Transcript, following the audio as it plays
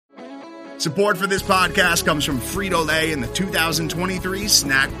Support for this podcast comes from Frito-Lay and the 2023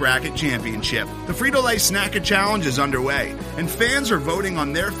 Snack Bracket Championship. The Frito-Lay Snack Challenge is underway, and fans are voting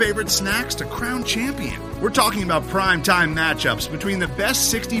on their favorite snacks to crown champion. We're talking about prime-time matchups between the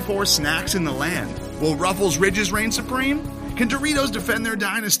best 64 snacks in the land. Will Ruffles Ridges reign supreme? Can Doritos defend their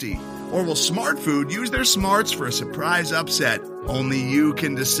dynasty? Or will Smart Food use their smarts for a surprise upset? Only you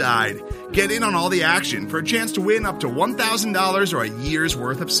can decide. Get in on all the action for a chance to win up to $1,000 or a year's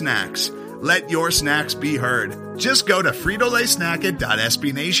worth of snacks. Let your snacks be heard. Just go to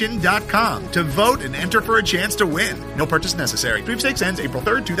fritolaysnacket.sbnation.com to vote and enter for a chance to win. No purchase necessary. Sweepstakes ends April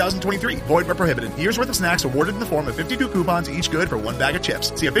 3rd, 2023. Void where prohibited. Year's worth of snacks awarded in the form of 52 coupons, each good for one bag of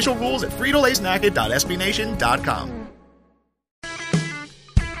chips. See official rules at fritolaysnacket.sbnation.com.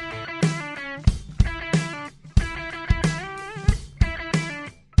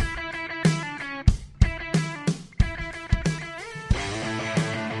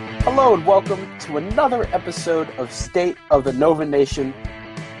 Hello and welcome to another episode of State of the Nova Nation.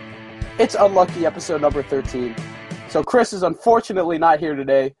 It's unlucky episode number 13. So Chris is unfortunately not here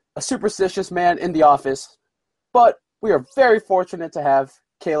today, a superstitious man in the office, but we are very fortunate to have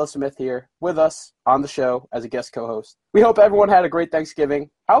Kayla Smith here with us on the show as a guest co-host. We hope everyone had a great Thanksgiving.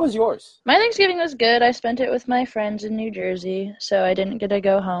 How was yours? My Thanksgiving was good. I spent it with my friends in New Jersey, so I didn't get to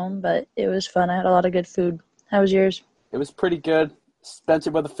go home, but it was fun. I had a lot of good food. How was yours? It was pretty good. Spent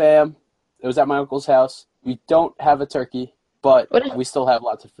it with the fam. It was at my uncle's house. We don't have a turkey, but we still have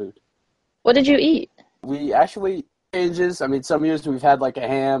lots of food. What did you eat? We actually changes. I mean, some years we've had like a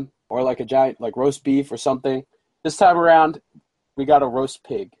ham or like a giant like roast beef or something. This time around, we got a roast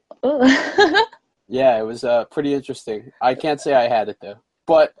pig. Yeah, it was pretty interesting. I can't say I had it though,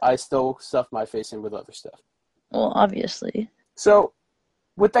 but I still stuffed my face in with other stuff. Well, obviously. So,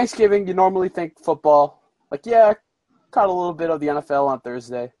 with Thanksgiving, you normally think football. Like, yeah, caught a little bit of the NFL on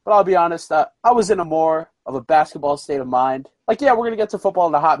Thursday. But I'll be honest, I was in a more of a basketball state of mind. Like, yeah, we're going to get to football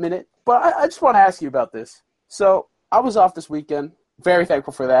in a hot minute. But I just want to ask you about this. So, I was off this weekend. Very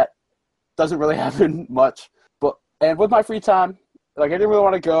thankful for that. Doesn't really happen much. And with my free time, like, I didn't really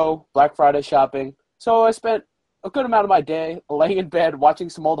want to go Black Friday shopping. So, I spent a good amount of my day laying in bed watching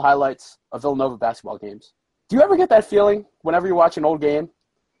some old highlights of Villanova basketball games. Do you ever get that feeling whenever you watch an old game?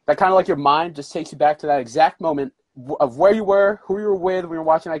 That kind of like your mind just takes you back to that exact moment of where you were, who you were with when you were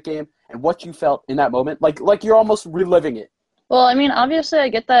watching that game, and what you felt in that moment. Like you're almost reliving it. Well, I mean, obviously I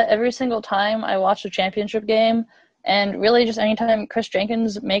get that every single time I watch a championship game, and really just anytime Chris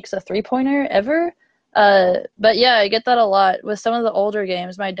Jenkins makes a three-pointer ever. But yeah, I get that a lot. With some of the older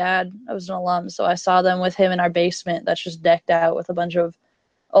games, my dad, I was an alum, so I saw them with him in our basement that's just decked out with a bunch of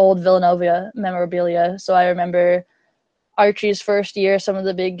old Villanova memorabilia. So I remember Archie's first year, some of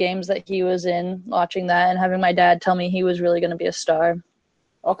the big games that he was in, watching that and having my dad tell me he was really going to be a star.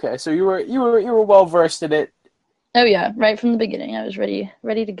 Okay, so you were well versed in it. Oh yeah, right from the beginning, I was ready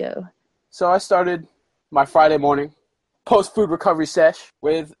to go. So I started my Friday morning post-food recovery sesh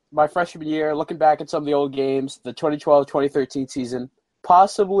with my freshman year, looking back at some of the old games, the 2012-2013 season.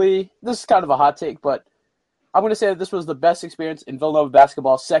 Possibly, this is kind of a hot take, but I'm going to say that this was the best experience in Villanova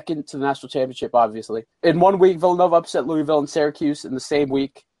basketball, second to the national championship, obviously. In 1 week, Villanova upset Louisville and Syracuse in the same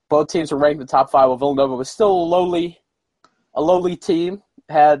week. Both teams were ranked in the top 5, while Villanova was still a lowly team.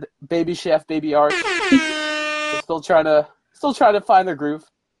 Had baby chef, baby Arch. still trying to find their groove.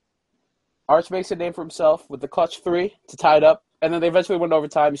 Arch makes a name for himself with the clutch three to tie it up, and then they eventually went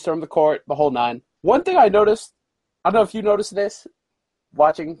overtime. He stormed the court, the whole nine. One thing I noticed, I don't know if you noticed this,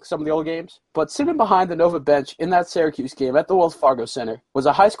 watching some of the old games, but sitting behind the Nova bench in that Syracuse game at the Wells Fargo Center was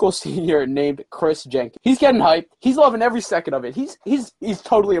a high school senior named Chris Jenkins. He's getting hyped. He's loving every second of it. He's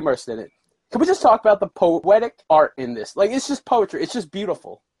totally immersed in it. Can we just talk about the poetic art in this? Like, it's just poetry. It's just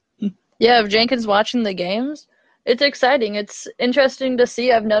beautiful. Yeah, of Jenkins watching the games, it's exciting. It's interesting to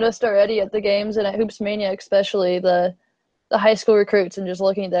see. I've noticed already at the games and at Hoops Mania especially the high school recruits and just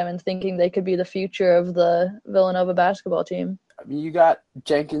looking at them and thinking they could be the future of the Villanova basketball team. I mean, you got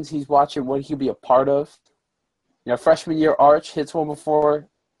Jenkins. He's watching what he'll be a part of. You know, freshman year Arch hits one before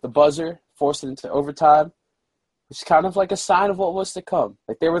the buzzer, forced it into overtime. It's kind of like a sign of what was to come.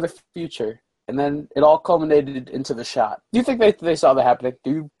 Like, they were the future. And then it all culminated into the shot. Do you think they saw that happening?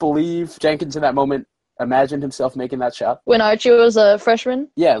 Do you believe Jenkins in that moment imagined himself making that shot? When Archie was a freshman?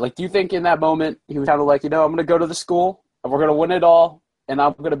 Yeah, like, do you think in that moment he was kind of like, I'm going to go to the school and we're going to win it all and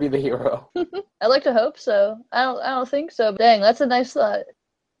I'm going to be the hero? I like to hope so. I don't think so. But dang, that's a nice thought.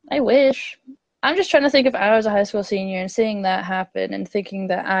 I wish. I'm just trying to think if I was a high school senior and seeing that happen and thinking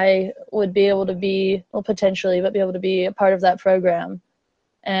that I would be able to be, well, potentially, but be able to be a part of that program.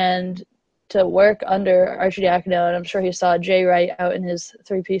 And to work under Archidiakono, and I'm sure he saw Jay Wright out in his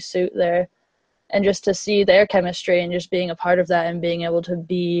three-piece suit there, and just to see their chemistry and just being a part of that and being able to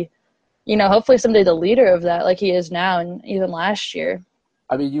be, hopefully someday the leader of that like he is now and even last year.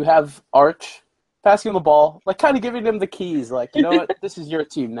 I mean, you have Arch passing him the ball, like kind of giving him the keys, like, you know what, this is your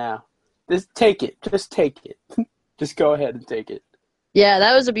team now. Just take it. Just take it. Just go ahead and take it. Yeah,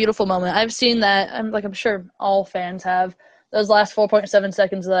 that was a beautiful moment. I've seen that. I'm sure all fans have. Those last 4.7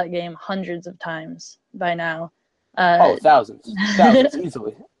 seconds of that game hundreds of times by now. Thousands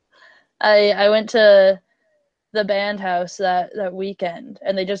easily. I went to the band house that weekend,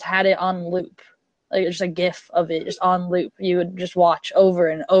 and they just had it on loop. Like, just a GIF of it, just on loop. You would just watch over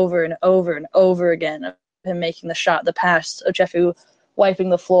and over and over and over again of him making the shot, the pass, of Chefu wiping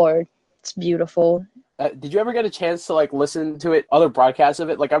the floor. It's beautiful. Did you ever get a chance to, listen to it, other broadcasts of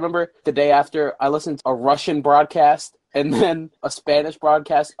it? Like, I remember the day after, I listened to a Russian broadcast and then a Spanish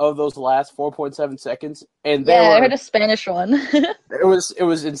broadcast of those last 4.7 seconds. And I heard a Spanish one. It was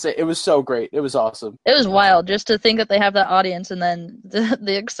insane. It was so great. It was awesome. It was wild just to think that they have that audience and then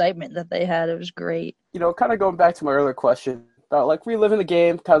the excitement that they had. It was great. Kind of going back to my earlier question about, reliving the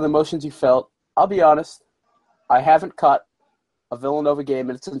game, kind of the emotions you felt. I'll be honest, I haven't caught a Villanova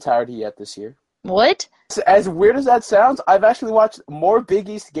game in its entirety yet this year. What? As weird as that sounds, I've actually watched more Big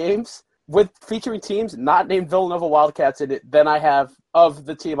East games featuring teams not named Villanova Wildcats in it than I have of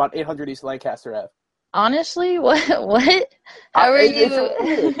the team on 800 East Lancaster Ave. Honestly, what? How are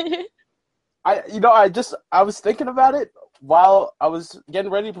you? I was thinking about it while I was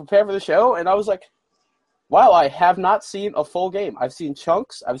getting ready to prepare for the show, and I was like, wow, I have not seen a full game. I've seen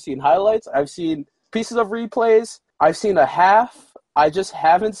chunks, I've seen highlights, I've seen pieces of replays, I've seen a half. I just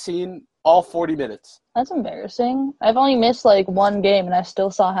haven't seen all 40 minutes. That's embarrassing. I've only missed one game and I still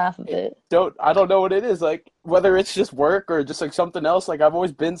saw half of it. I don't know what it is, whether it's just work or just something else. I've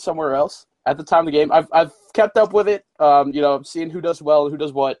always been somewhere else at the time of the game. I've kept up with it, seeing who does well and who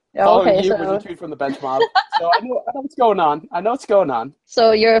does what. Following you was a tweet from the bench mob. So I know what's going on.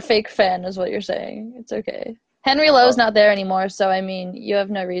 So you're a fake fan is what you're saying. It's okay. Henry Lowe's not there anymore, so you have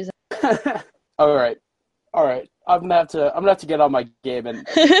no reason. All right. I'm gonna have to get on my game and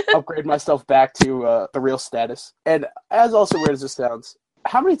upgrade myself back to the real status. And as also weird as this sounds,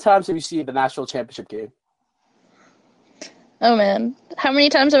 how many times have you seen the national championship game? Oh man, how many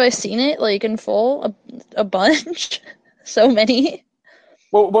times have I seen it in full? A bunch, so many.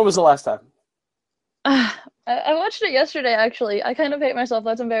 Well, when was the last time? I watched it yesterday. Actually, I kind of hate myself.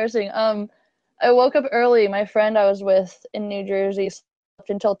 That's embarrassing. I woke up early. My friend I was with in New Jersey slept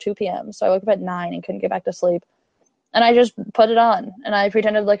until 2 p.m. So I woke up at 9 and couldn't get back to sleep. And I just put it on, and I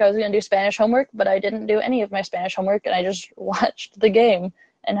pretended like I was going to do Spanish homework, but I didn't do any of my Spanish homework, and I just watched the game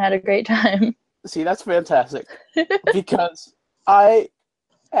and had a great time. See, that's fantastic, because I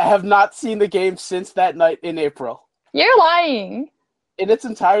have not seen the game since that night in April. You're lying. In its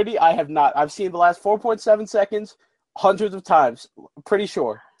entirety, I have not. I've seen the last 4.7 seconds hundreds of times, pretty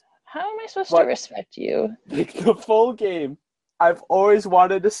sure. How am I supposed to respect you? The full game, I've always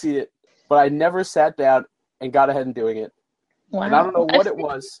wanted to see it, but I never sat down and got ahead and doing it. Wow. And I don't know what it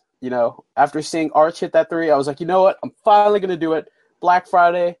was. After seeing Arch hit that three, I was like, you know what? I'm finally going to do it. Black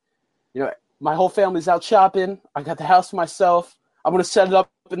Friday. My whole family's out shopping. I got the house to myself. I'm going to set it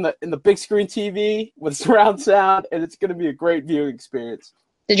up in the big screen TV with surround sound, and it's going to be a great viewing experience.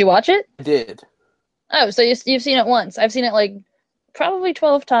 Did you watch it? I did. Oh, so you've seen it once. I've seen it probably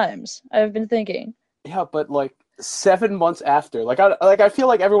 12 times. I've been thinking. Yeah, but 7 months after. I feel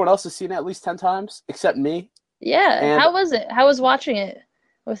like everyone else has seen it at least 10 times, except me. Yeah. And how was it? How was watching it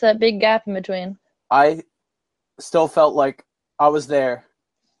with that big gap in between? I still felt like I was there.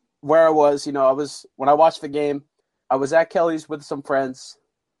 Where I was, when I watched the game, I was at Kelly's with some friends.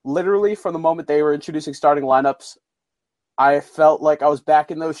 Literally from the moment they were introducing starting lineups, I felt like I was back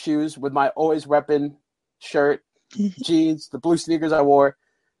in those shoes with my always reppin' shirt, jeans, the blue sneakers I wore,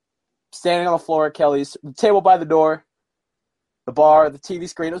 standing on the floor at Kelly's, the table by the door, the bar, the TV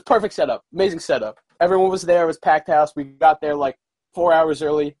screen. It was perfect setup, amazing setup. Everyone was there. It was packed house. We got there 4 hours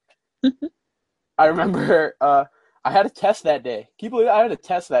early. I remember I had a test that day. Can you believe it? I had a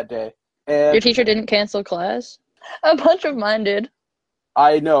test that day. And your teacher didn't cancel class? A bunch of mine did.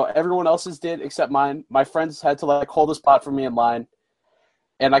 I know. Everyone else's did except mine. My friends had to hold a spot for me in line.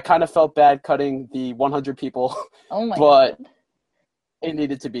 And I kind of felt bad cutting the 100 people. Oh my God. But it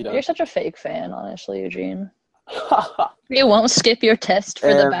needed to be done. You're such a fake fan, honestly, Eugene. You won't skip your test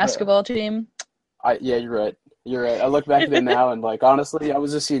for the basketball team. Yeah, you're right. You're right. I look back at it now and honestly, I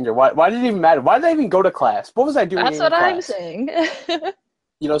was a senior. Why did it even matter? Why did I even go to class? What was I doing? That's what I'm saying.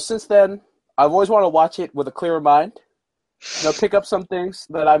 Since then, I've always wanted to watch it with a clearer mind. pick up some things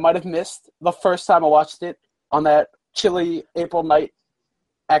that I might have missed the first time I watched it on that chilly April night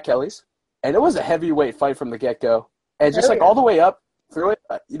at Kelly's. And it was a heavyweight fight from the get-go. And just all the way up through it,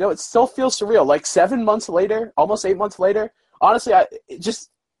 it still feels surreal. Like 7 months later, almost 8 months later, honestly,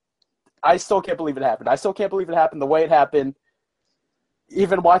 I still can't believe it happened. I still can't believe it happened the way it happened.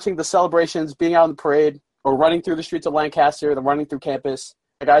 Even watching the celebrations, being out in the parade, or running through the streets of Lancaster, then running through campus,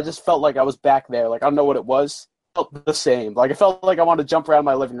 I just felt like I was back there. I don't know what it was. It felt the same. I felt like I wanted to jump around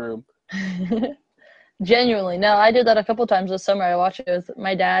my living room. Genuinely. No, I did that a couple times this summer. I watched it with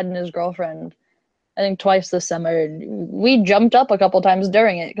my dad and his girlfriend, I think twice this summer. We jumped up a couple times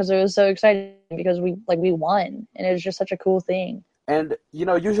during it because it was so exciting because we won, and it was just such a cool thing. And,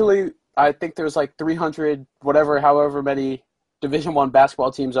 usually I think there's 300, however many Division I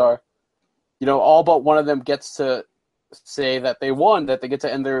basketball teams are. All but one of them gets to say that they won, that they get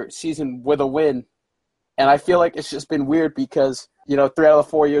to end their season with a win. And I feel like it's just been weird because, 3 out of the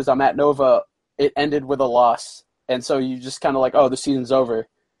 4 years I'm at Nova, it ended with a loss. And so you just kind of oh, the season's over.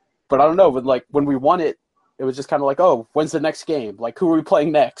 But I don't know, but when we won it, it was just kind of oh, when's the next game? Who are we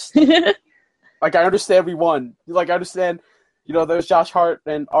playing next? I understand we won. I understand, there's Josh Hart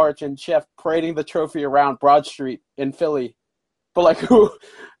and Arch and Chef parading the trophy around Broad Street in Philly. But who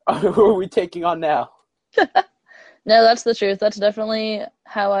are we taking on now? No, that's the truth. That's definitely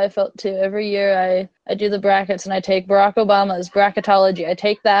how I felt too. Every year I do the brackets and I take Barack Obama's bracketology. I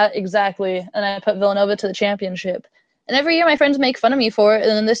take that exactly and I put Villanova to the championship. And every year my friends make fun of me for it.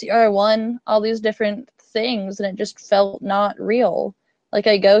 And then this year I won all these different things and it just felt not real.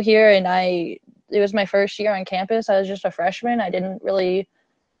 I go here and it was my first year on campus. I was just a freshman. I didn't really,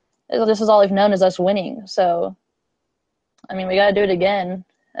 this is all I've known is us winning. So, we got to do it again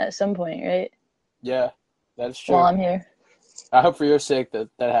at some point, right? Yeah. That's true. While I'm here. I hope for your sake that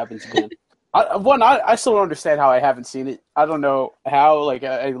happens again. I still don't understand how I haven't seen it. I don't know how,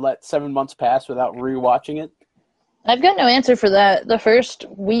 I let 7 months pass without rewatching it. I've got no answer for that. The first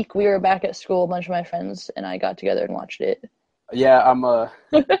week we were back at school, a bunch of my friends and I got together and watched it. Yeah,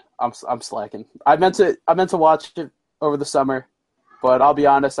 I'm slacking. I meant to watch it over the summer, but I'll be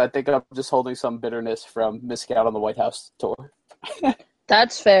honest, I think I'm just holding some bitterness from missing out on the White House tour.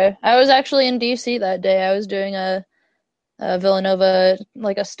 That's fair. I was actually in D.C. that day. I was doing a Villanova,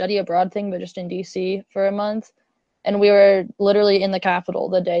 a study abroad thing, but just in D.C. for a month. And we were literally in the Capitol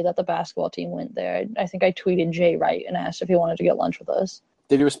the day that the basketball team went there. I think I tweeted Jay Wright and asked if he wanted to get lunch with us.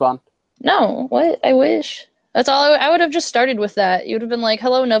 Did he respond? No. What? I wish. That's all. I would have just started with that. You would have been like,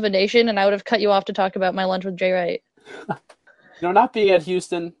 hello, Nova Nation, and I would have cut you off to talk about my lunch with Jay Wright. Not being at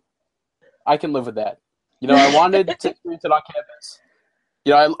Houston, I can live with that. I wanted to experience it on campus.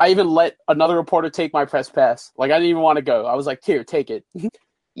 I even let another reporter take my press pass. I didn't even want to go. I was like, here, take it.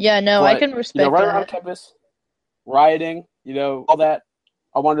 Yeah, no, but, I can respect right that. around campus, rioting, all that.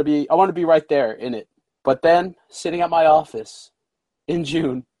 I want to be right there in it. But then, sitting at my office in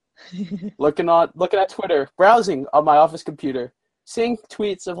June, looking at Twitter, browsing on my office computer, seeing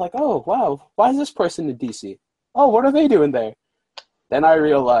tweets of oh, wow, why is this person in D.C.? Oh, what are they doing there? Then I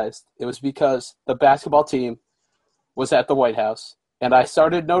realized it was because the basketball team was at the White House. And I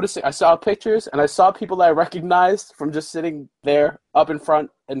started noticing, I saw pictures, and I saw people that I recognized from just sitting there up in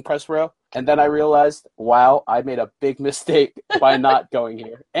front in press row. And then I realized, wow, I made a big mistake by not going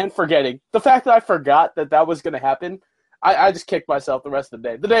here and forgetting. The fact that I forgot that was going to happen, I just kicked myself the rest of the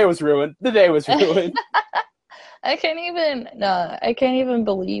day. The day was ruined. I can't even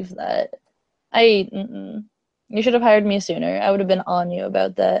believe that. You should have hired me sooner. I would have been on you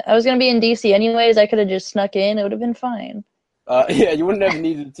about that. I was going to be in D.C. anyways. I could have just snuck in. It would have been fine. Yeah, you wouldn't have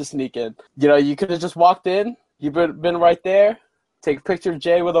needed to sneak in. You could have just walked in. You've been right there. Take a picture of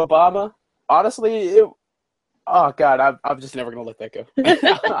Jay with Obama. Honestly, oh, God, I'm just never going to let that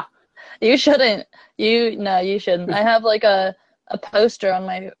go. You shouldn't. You shouldn't. I have a poster on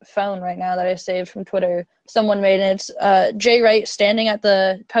my phone right now that I saved from Twitter. Someone made it. It's Jay Wright standing at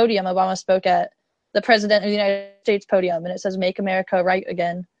the podium Obama spoke at, the President of the United States podium, and it says "Make America Right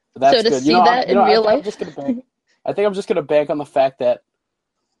Again." That's so to good. see that in real life, I think I'm just gonna bank on the fact that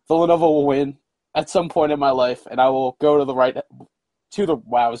Villanova will win at some point in my life, and I will go to the right.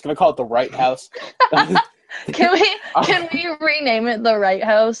 I was gonna call it the Right House. Can we rename it the Right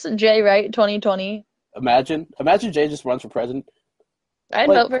House? Jay Wright 2020. Imagine Jay just runs for president. I'd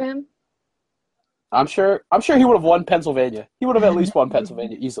vote for him. I'm sure he would have won Pennsylvania. He would have at least won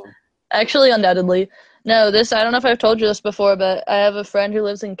Pennsylvania easily. Actually, undoubtedly. No, I don't know if I've told you this before, but I have a friend who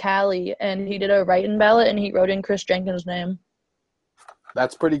lives in Cali, and he did a write-in ballot, and he wrote in Chris Jenkins' name.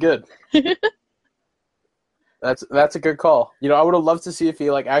 That's pretty good. That's a good call. I would have loved to see if he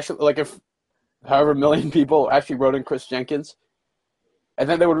actually if however million people actually wrote in Chris Jenkins. And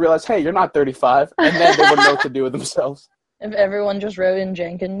then they would realize, hey, you're not 35. And then they wouldn't know what to do with themselves. If everyone just wrote in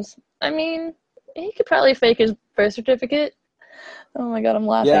Jenkins. I mean, he could probably fake his birth certificate. Oh my god, I'm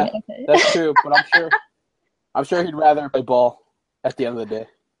laughing. Yeah, okay. that's true. But I'm sure he'd rather play ball at the end of the day.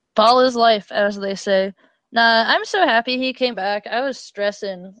 Ball is life, as they say. Nah, I'm so happy he came back. I was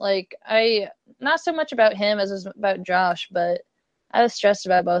stressing. Not so much about him as about Josh, but I was stressed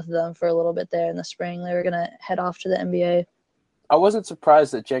about both of them for a little bit there in the spring. They were going to head off to the NBA. I wasn't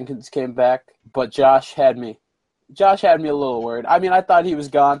surprised that Jenkins came back, but Josh had me a little worried. I mean, I thought he was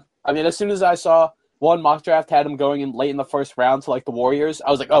gone. I mean, as soon as I saw one mock draft had him going in late in the first round to the Warriors,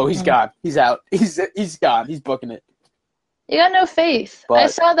 I was like, oh, he's gone. He's out. He's gone. He's booking it. You got no faith. But, I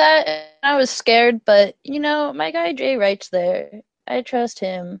saw that and I was scared, but, my guy Jay Wright's there. I trust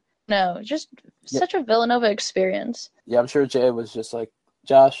him. No, just such a Villanova experience. Yeah, I'm sure Jay was just like,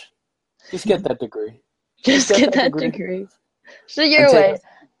 Josh, just get that degree. Just get that degree. So you're away.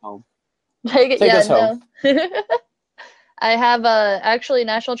 Take us home. I have actually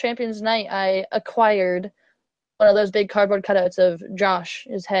National Champions Night. I acquired one of those big cardboard cutouts of Josh,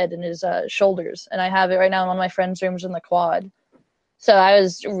 his head and his shoulders, and I have it right now in one of my friends' rooms in the quad. So I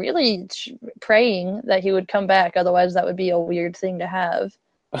was really praying that he would come back. Otherwise, that would be a weird thing to have.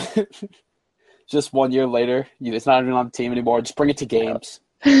 Just 1 year later, it's not even on the team anymore. Just bring it to games.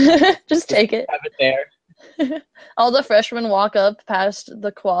 Just take it. Have it there. All the freshmen walk up past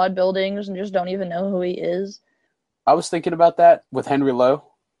the quad buildings and just don't even know who he is. I was thinking about that with Henry Lowe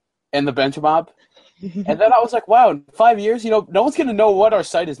and the bench mob. And then I was like, wow, in 5 years, no one's going to know what our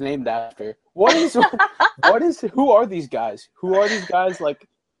site is named after. Who are these guys? Who are these guys,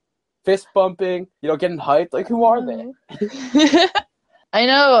 fist bumping, getting hyped? Who are they? I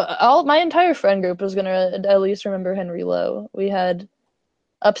know. My entire friend group was going to at least remember Henry Lowe. We had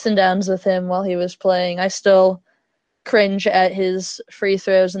ups and downs with him while he was playing. I still cringe at his free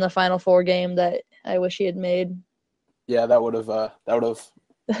throws in the Final Four game that I wish he had made. Yeah, that would have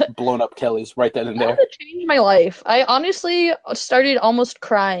blown up Kelly's right then and there. That would have changed my life. I honestly started almost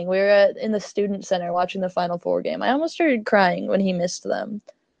crying. We were in the student center watching the Final Four game. I almost started crying when he missed them.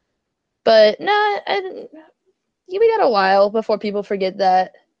 But no, we got a while before people forget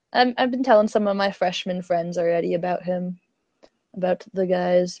that. I've been telling some of my freshman friends already about him, about the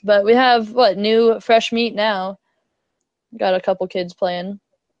guys. But we have, new fresh meat now. Got a couple kids playing.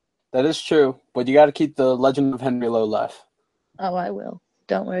 That is true, but you got to keep the legend of Henry Lowe alive. Oh, I will.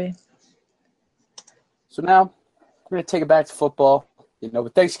 Don't worry. So now, we're going to take it back to football.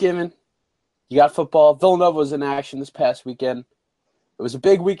 With Thanksgiving, you got football. Villanova was in action this past weekend. It was a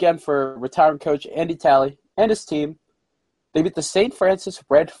big weekend for retiring coach Andy Talley and his team. They beat the St. Francis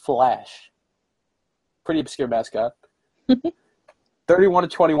Red Flash. Pretty obscure mascot.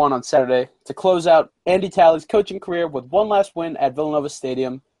 31-21 on Saturday to close out Andy Talley's coaching career with one last win at Villanova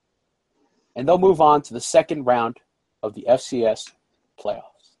Stadium. And they'll move on to the second round of the FCS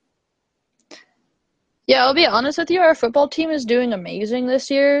playoffs. Yeah, I'll be honest with you. Our football team is doing amazing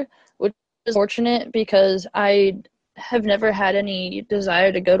this year, which is fortunate because I have never had any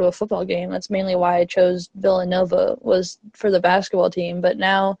desire to go to a football game. That's mainly why I chose Villanova, was for the basketball team. But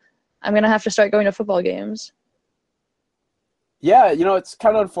now I'm going to have to start going to football games. Yeah, it's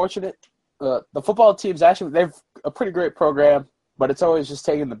kind of unfortunate. The football team's actually, they've a pretty great program, but it's always just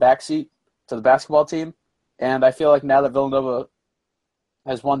taking the backseat to the basketball team. And I feel like now that Villanova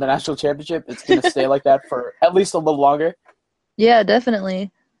has won the national championship, it's going to stay like that for at least a little longer. Yeah,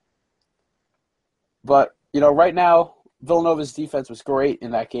 definitely. But, right now, Villanova's defense was great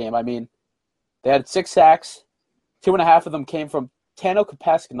in that game. I mean, they had 6 sacks. 2.5 of them came from Tano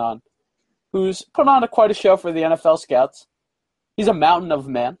Kapaskanon, who's put on quite a show for the NFL scouts. He's a mountain of a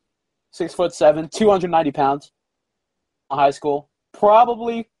man, 6'7", 290 pounds. In high school,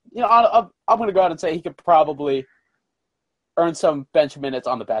 probably. I'm going to go out and say he could probably earn some bench minutes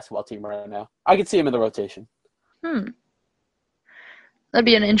on the basketball team right now. I could see him in the rotation. That'd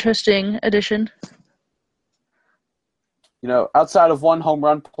be an interesting addition. Outside of one home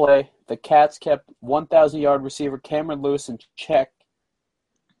run play, the Cats kept 1,000-yard receiver Cameron Lewis in check.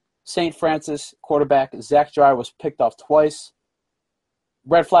 St. Francis quarterback Zach Dry was picked off twice.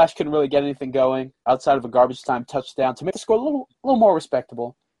 Red Flash couldn't really get anything going outside of a garbage time touchdown to make the score a little more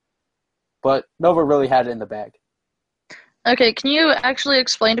respectable. But Nova really had it in the bag. Okay, can you actually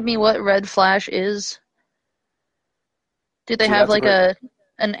explain to me what Red Flash is? Do they have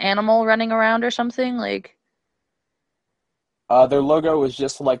an animal running around or something? Their logo was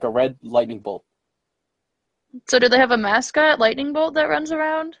just like a red lightning bolt. So do they have a mascot, lightning bolt, that runs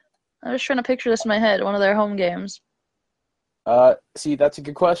around? I was trying to picture this in my head, one of their home games. See, that's a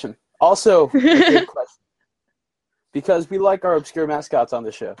good question. Also, a good question. Because we like our obscure mascots on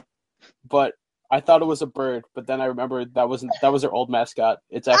the show. But I thought it was a bird, but then I remembered that was their old mascot.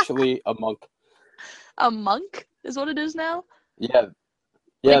 It's actually a monk. A monk is what it is now? Yeah.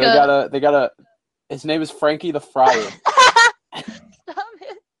 Yeah, Like they got a his name is Frankie the Friar. Stop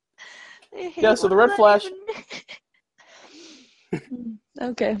it. I hate Yeah, so the what Red that Flash even-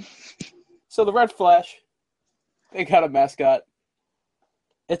 Okay. So the Red Flash, they got a mascot.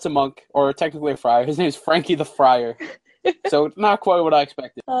 It's a monk, or technically a friar. His name is Frankie the Friar. So not quite what I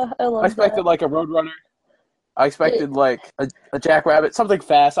expected. I love I expected like a Roadrunner. I expected like a Jackrabbit, something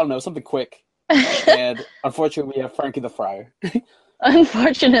fast. I don't know, something quick. And unfortunately, we have Frankie the Friar.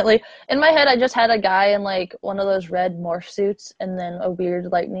 Unfortunately, in my head, I just had a guy in like one of those red morph suits, and then a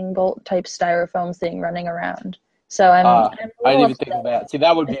weird lightning bolt type styrofoam thing running around. So I'm a I didn't little even think of that. See,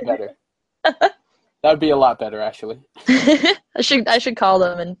 that would be better. That would be a lot better, actually. I should call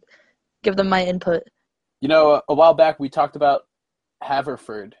them and give them my input. You know, a while back we talked about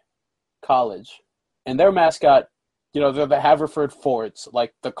Haverford College, and their mascot, you know, they're the Haverford Fords,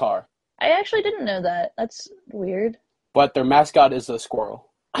 like the car. I actually didn't know that. That's weird. But their mascot is a squirrel.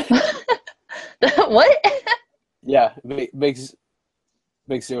 What? Yeah, it makes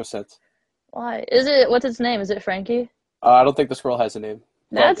zero sense. Why? What's its name? Is it Frankie? I don't think the squirrel has a name.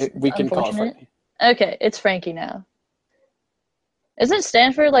 That's We can call it unfortunate. Frankie. Okay, it's Frankie now. Isn't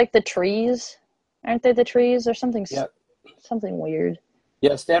Stanford like the trees? Aren't they the trees or something? Yeah. Something weird.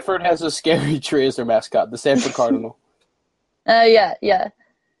 Yeah, Stanford has a scary tree as their mascot, the Stanford Cardinal. Yeah.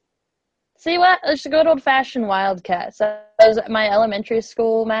 See what? It's a good old-fashioned Wildcats. That was my elementary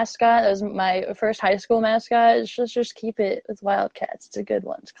school mascot. That was my first high school mascot. It's just keep it with Wildcats. It's a good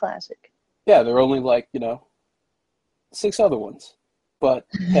one. It's classic. Yeah, there are only like, 6 other ones. But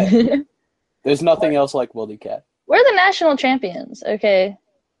hey, there's nothing else like Wildy Cat. We're the national champions, okay?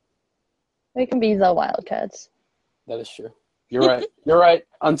 We can be the Wildcats. That is true. You're right. You're right.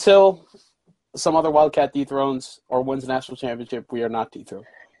 Until some other Wildcat dethrones or wins the national championship, we are not dethroned.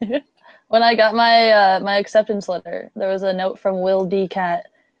 When I got my acceptance letter, there was a note from Will D. Cat,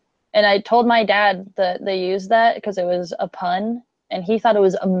 and I told my dad that they used that because it was a pun, and he thought it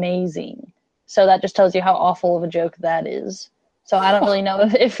was amazing. So that just tells you how awful of a joke that is. So I don't really know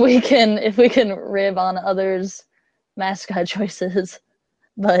if we can rib on others' mascot choices,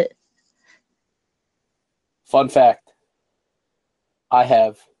 but Fun fact, I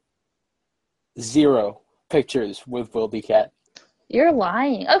have 0 pictures with Wildy Cat. you're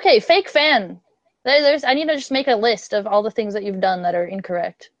lying. Okay, fake fan. I need to just make a list of all the things that you've done that are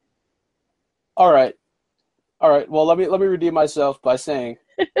incorrect. All right. Well, let me redeem myself by saying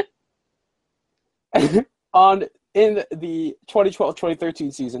in the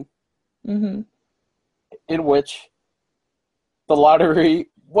 2012-2013 season, Mm-hmm. in which the lottery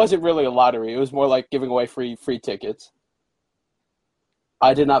wasn't really a lottery, it was more like giving away free tickets.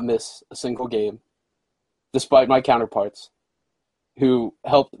 I did not miss a single game, despite my counterparts, who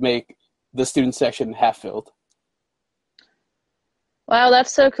helped make the student section half filled. Wow,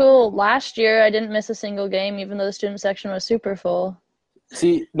 that's so cool. Last year, I didn't miss a single game, even though the student section was super full.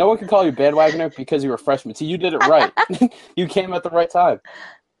 See, no one can call you bandwagoner because you were a freshman. See, you did it right. You came at the right time.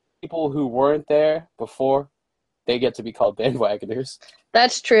 People who weren't there before, they get to be called bandwagoners.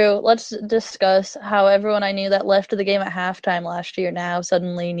 That's true. Let's discuss how everyone I knew that left the game at halftime last year now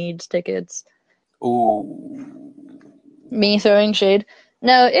suddenly needs tickets. Ooh. Me throwing shade.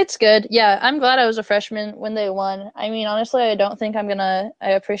 No, it's good. Yeah, I'm glad I was a freshman when they won. I mean, honestly, I don't think I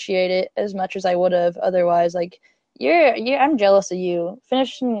appreciate it as much as I would have otherwise. Like, I'm jealous of you.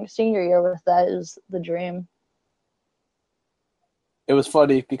 Finishing senior year with that is the dream. It was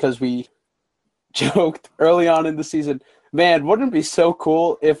funny because we joked early on in the season, man, wouldn't it be so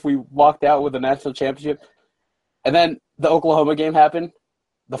cool if we walked out with a national championship? And then the Oklahoma game happened,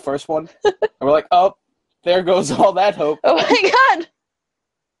 the first one, and we're like, oh, there goes all that hope. Oh my God.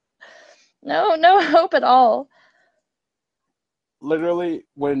 No hope at all. Literally,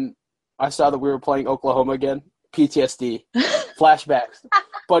 when I saw that we were playing Oklahoma again, PTSD, flashbacks,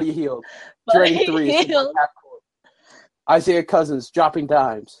 Buddy Hield, draining threes, Isaiah Cousins dropping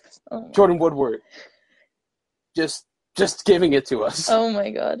dimes, Jordan Woodward, just giving it to us. Oh my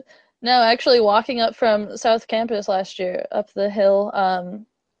God. No, actually walking up from South Campus last year, up the hill,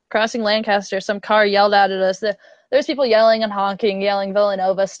 crossing Lancaster, some car yelled out at us. There's people yelling and honking, yelling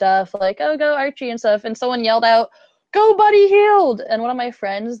Villanova stuff, like, oh, go Archie and stuff. And someone yelled out, go Buddy Hield. And one of my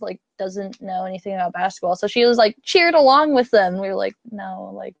friends, like, doesn't know anything about basketball. So she was, like, cheered along with them. We were like,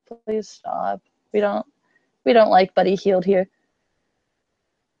 no, like, please stop. We don't like Buddy Hield here.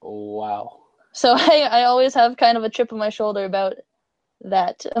 Wow. So I always have kind of a chip on my shoulder about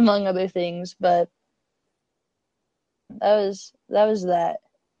that, among other things. But that was that.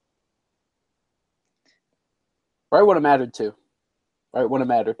 Right when it mattered, too. Right when it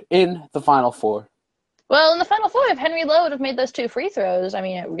mattered. In the Final Four. Well, in the Final Four, if Henry Lowe would have made those 2 free throws, I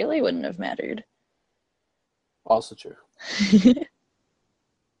mean, it really wouldn't have mattered. Also true.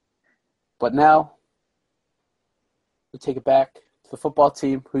 But now, we take it back to the football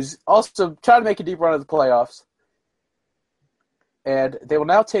team, who's also trying to make a deep run at the playoffs. And they will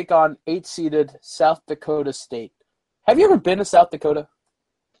now take on 8-seeded South Dakota State. Have you ever been to South Dakota?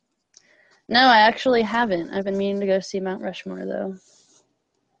 No, I actually haven't. I've been meaning to go see Mount Rushmore, though.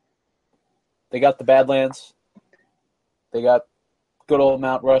 They got the Badlands. They got good old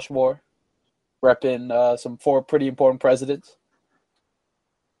Mount Rushmore, repping some 4 pretty important presidents.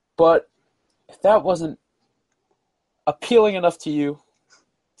 But if that wasn't appealing enough to you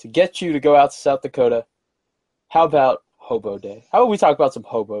to get you to go out to South Dakota, how about Hobo Day? How about we talk about some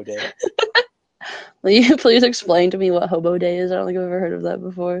Hobo Day? Will you please explain to me what Hobo Day is? I don't think I've ever heard of that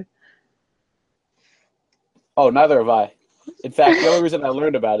before. Oh, neither have I. In fact, the only reason I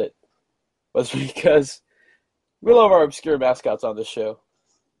learned about it was because we love our obscure mascots on this show.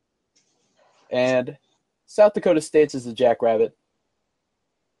 And South Dakota State's is the Jackrabbit.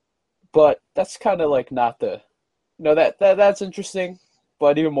 But that's kind of like not the... that's interesting.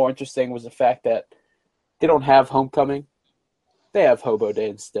 But even more interesting was the fact that they don't have homecoming. They have Hobo Day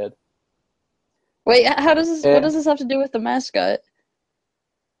instead. Wait, what does this have to do with the mascot?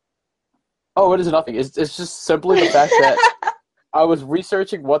 Oh, it is nothing. It's just simply the fact that I was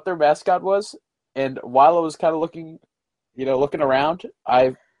researching what their mascot was, and while I was kind of looking around,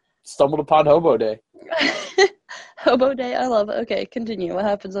 I stumbled upon Hobo Day. Hobo Day, I love it. Okay, continue. What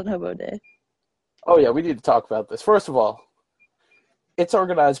happens on Hobo Day? Oh yeah, we need to talk about this. First of all, it's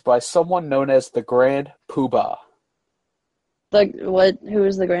organized by someone known as the Grand Poobah. Who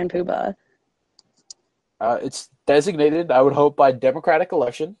is the Grand Poobah? It's designated, I would hope, by democratic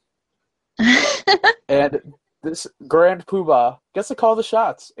election. And this Grand Poobah gets to call the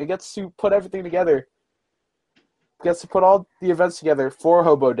shots. It gets to put everything together. Gets to put all the events together for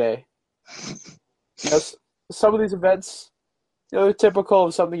Hobo Day. Some of these events, they're typical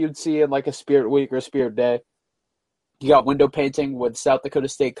of something you'd see in like a Spirit Week or a Spirit Day. You got window painting with South Dakota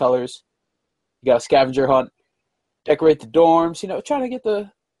State colors. You got a scavenger hunt. Decorate the dorms. Trying to get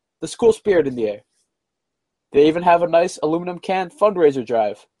the school spirit in the air. They even have a nice aluminum can fundraiser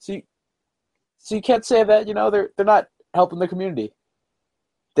drive. So you can't say that, they're not helping the community.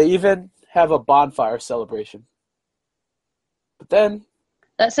 They even have a bonfire celebration. But then...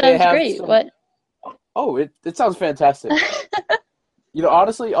 That sounds great. What? Oh, it sounds fantastic.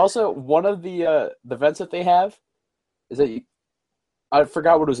 Honestly, also, one of the events that they have is that I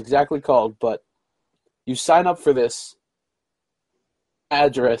forgot what it was exactly called, but you sign up for this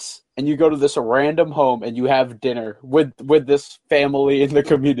address, and you go to this random home, and you have dinner with this family in the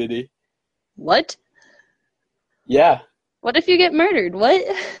community. What? Yeah. What if you get murdered? What?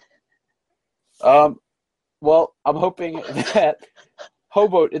 Well, I'm hoping that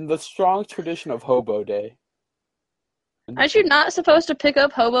in the strong tradition of Hobo Day. Aren't you not supposed to pick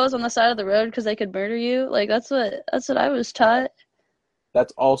up hobos on the side of the road because they could murder you? Like that's what I was taught.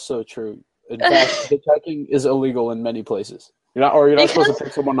 That's also true. In fact, hitchhiking is illegal in many places. You're not supposed to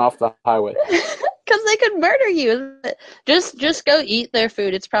pick someone off the highway. Because they could murder you. Just go eat their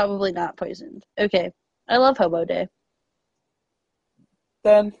food. It's probably not poisoned. Okay. I love Hobo Day.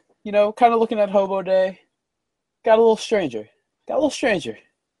 Then, kind of looking at Hobo Day, got a little stranger.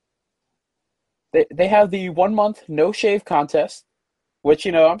 They have the 1 month no shave contest, which,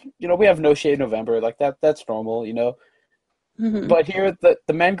 we have no shave November. Like that's normal, Mm-hmm. But here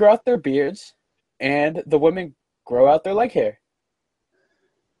the men grow out their beards and the women grow out their leg hair.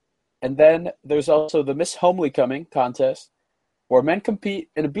 And then there's also the Miss Homecoming contest, where men compete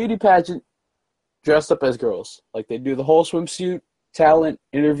in a beauty pageant dressed up as girls. Like they do the whole swimsuit, talent,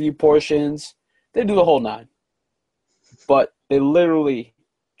 interview portions. They do the whole 9. But they literally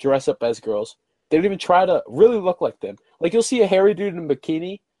dress up as girls. They don't even try to really look like them. Like you'll see a hairy dude in a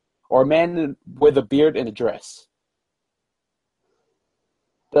bikini or a man with a beard in a dress.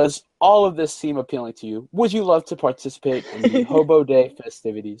 Does all of this seem appealing to you? Would you love to participate in the Hobo Day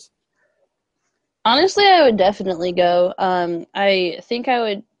festivities? Honestly, I would definitely go. I think I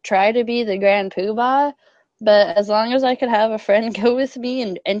would try to be the Grand Poobah, but as long as I could have a friend go with me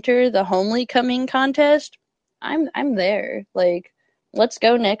and enter the Homecoming contest, I'm there. Like, let's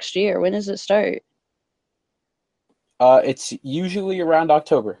go next year. When does it start? It's usually around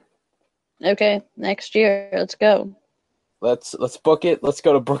October. Okay, next year. Let's go. Let's book it. Let's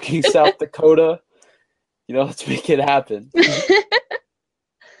go to Brookings, South Dakota. Let's make it happen.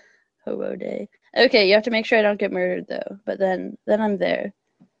 Hobo Day. Okay, you have to make sure I don't get murdered though. But then I'm there.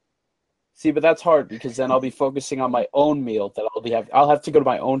 See, but that's hard because then I'll be focusing on my own meal that I'll have to go to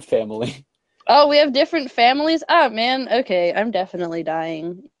my own family. Oh, we have different families? Oh, man. Okay, I'm definitely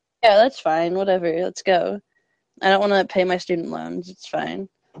dying. Yeah, that's fine. Whatever. Let's go. I don't want to pay my student loans. It's fine.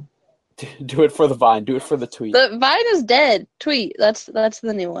 Do it for the Vine. Do it for the tweet. The Vine is dead. Tweet. That's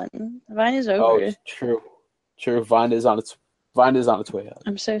the new one. Vine is over. Oh, true. True. Vine is on its way out.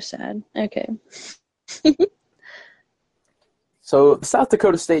 I'm so sad. Okay. So the South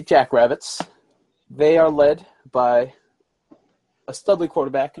Dakota State Jackrabbits, they are led by a studly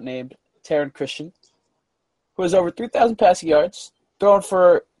quarterback named Taryn Christian, who has over 3,000 passing yards, thrown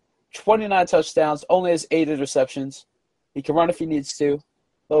for 29 touchdowns, only has 8 interceptions. He can run if he needs to.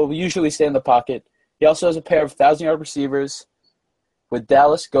 He'll usually stay in the pocket. He also has a pair of 1,000-yard receivers with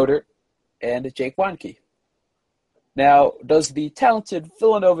Dallas Goedert and Jake Weinke. Now, does the talented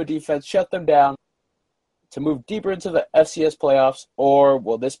Villanova defense shut them down to move deeper into the FCS playoffs, or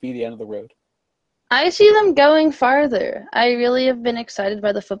will this be the end of the road? I see them going farther. I really have been excited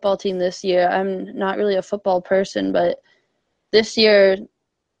by the football team this year. I'm not really a football person, but this year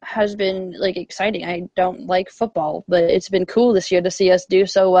has been exciting. I don't like football, but it's been cool this year to see us do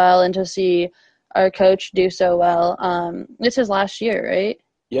so well and to see our coach do so well. This is last year, right?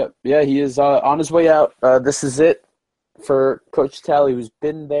 Yep. Yeah, he is on his way out. This is it for Coach Talley, who's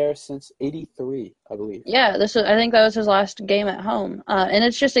been there since '83, I believe. Yeah, I think that was his last game at home. And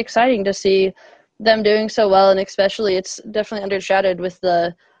it's just exciting to see them doing so well, and especially it's definitely undershadowed with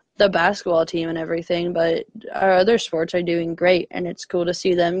the basketball team and everything, but our other sports are doing great, and it's cool to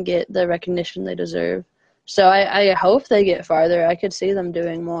see them get the recognition they deserve. So I hope they get farther. I could see them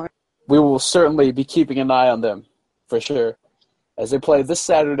doing more. We will certainly be keeping an eye on them, for sure, as they play this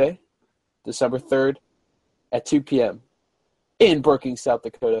Saturday, December 3rd, at 2 p.m. in Brookings, South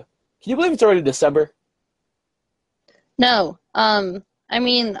Dakota. Can you believe it's already December? No. I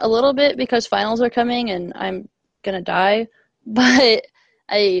mean, a little bit because finals are coming and I'm going to die, but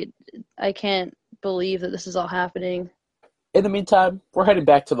I can't believe that this is all happening. In the meantime, we're heading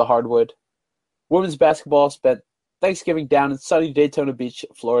back to the hardwood. Women's basketball spent Thanksgiving down in sunny Daytona Beach,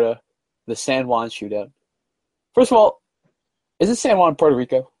 Florida, the San Juan shootout. First of all, is it San Juan, Puerto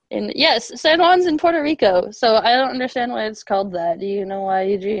Rico? Yes, San Juan's in Puerto Rico, so I don't understand why it's called that. Do you know why,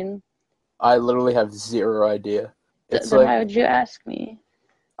 Eugene? I literally have zero idea. Then why would you ask me?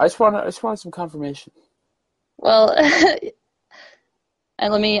 I just wanted some confirmation. Well,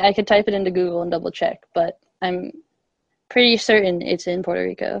 and I could type it into Google and double check, but I'm pretty certain it's in Puerto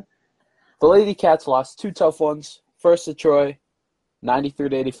Rico. The Lady Cats lost 2 tough ones. First to Troy,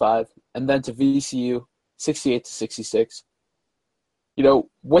 93-85, and then to VCU, 68-66. You know,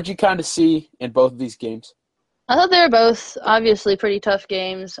 what'd you kind of see in both of these games? I thought they were both obviously pretty tough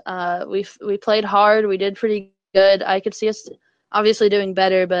games. We played hard. We did pretty good. I could see us obviously doing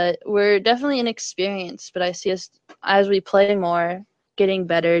better, but we're definitely inexperienced. But I see us, as we play more, getting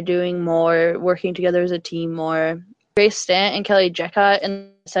better, doing more, working together as a team more. Grace Stant and Kelly Jeckott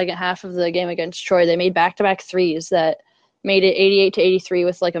in the second half of the game against Troy, they made back-to-back threes that made it 88-83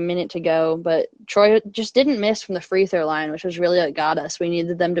 with a minute to go. But Troy just didn't miss from the free throw line, which was really what got us. We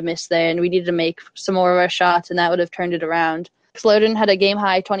needed them to miss there, and we needed to make some more of our shots, and that would have turned it around. Floden had a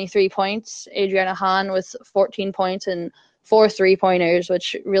game-high 23 points. Adriana Hahn with 14 points and 4 3-pointers,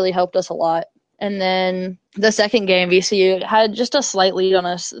 which really helped us a lot. And then the second game, VCU had just a slight lead on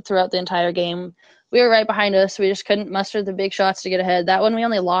us throughout the entire game. We were right behind us. We just couldn't muster the big shots to get ahead. That one we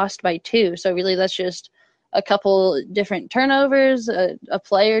only lost by 2, so really that's just a couple different turnovers, a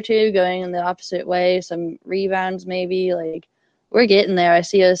play or two going in the opposite way, some rebounds maybe. We're getting there. I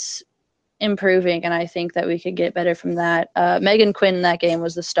see us improving, and I think that we could get better from that. Megan Quinn in that game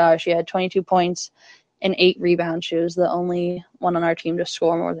was the star. She had 22 points and 8 rebounds. She was the only one on our team to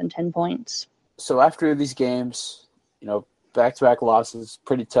score more than 10 points. So after these games, back-to-back losses,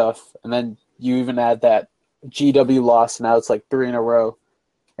 pretty tough. And then you even add that GW loss, and now it's 3 in a row.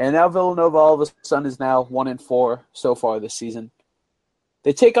 And now Villanova all of a sudden is now 1-4 so far this season.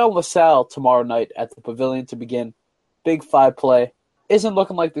 They take on LaSalle tomorrow night at the Pavilion to begin Big 5 play. Isn't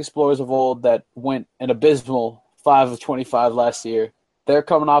looking like the Explorers of old that went an abysmal 5 of 25 last year. They're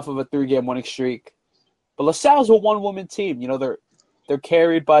coming off of a 3-game winning streak. But LaSalle's a one-woman team. They're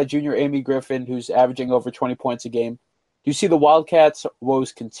carried by junior Amy Griffin, who's averaging over 20 points a game. Do you see the Wildcats'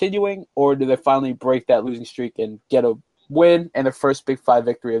 woes continuing, or do they finally break that losing streak and get a win and their first Big 5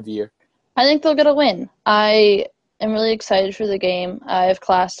 victory of the year? I think they'll get a win. I am really excited for the game. I have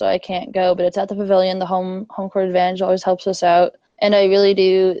class, so I can't go, but it's at the Pavilion. The home court advantage always helps us out. And I really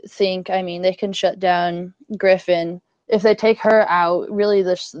do think, they can shut down Griffin. if they take her out, really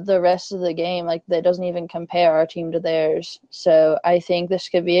the rest of the game, like, that doesn't even compare our team to theirs. So I think this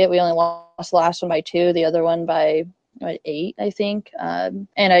could be it. We only lost the last one by 2, the other one by 8, I think. And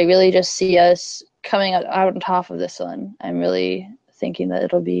I really just see us coming out on top of this one. I'm really thinking that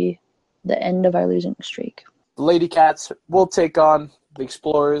it'll be the end of our losing streak. The Lady Cats will take on the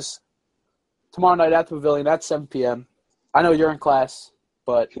Explorers tomorrow night at the Pavilion at 7 p.m. I know you're in class,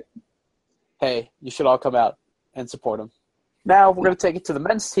 but hey, you should all come out and support them. Now we're going to take it to the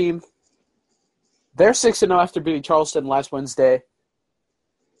men's team. They're 6-0 after beating Charleston last Wednesday.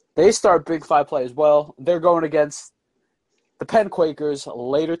 They start Big 5 play as well. They're going against the Penn Quakers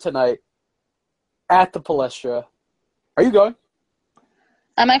later tonight at the Palestra. Are you going?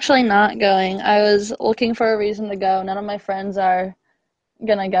 I'm actually not going. I was looking for a reason to go. None of my friends are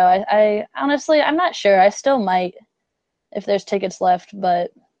going to go. I honestly, I'm not sure. I still might if there's tickets left,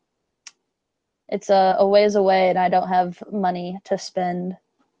 but it's a ways away, and I don't have money to spend.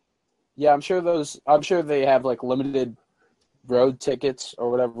 Yeah, I'm sure they have like limited road tickets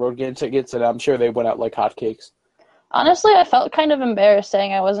or whatever, road game tickets, and I'm sure they went out like hotcakes. Honestly, I felt kind of embarrassed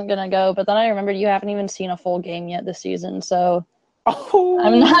saying I wasn't going to go, but then I remembered you haven't even seen a full game yet this season, so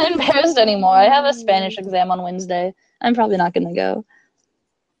I'm not embarrassed anymore. I have a Spanish exam on Wednesday. I'm probably not going to go.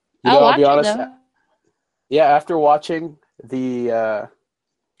 I'll be honest. Yeah, after watching the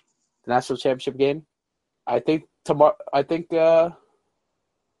national championship game, I think tonight's the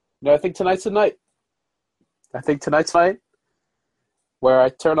night. I think tonight's night where I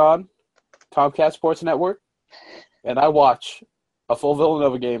turn on Comcast Sports Network and I watch a full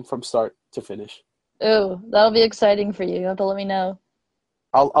Villanova game from start to finish. Ooh, that'll be exciting for you. You have to let me know.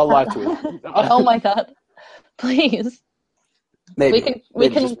 I'll live tweet. Oh my god. Please. Maybe. We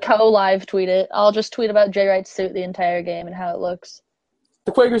can co-live tweet it. I'll just tweet about Jay Wright's suit the entire game and how it looks.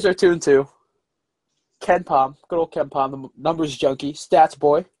 The Quakers are 2-2. Ken Pom, good old Ken Pom, the numbers junkie, stats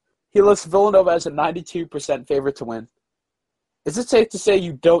boy. He lists Villanova as a 92% favorite to win. Is it safe to say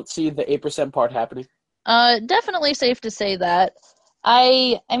you don't see the 8% part happening? Definitely safe to say that.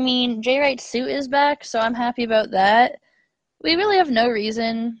 I mean, Jay Wright's suit is back, so I'm happy about that. We really have no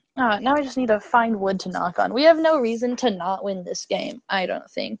reason. Now I just need to find wood to knock on. We have no reason to not win this game, I don't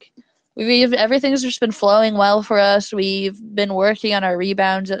think. Everything's just been flowing well for us. We've been working on our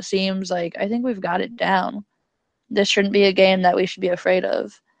rebounds, it seems. Like, I think we've got it down. This shouldn't be a game that we should be afraid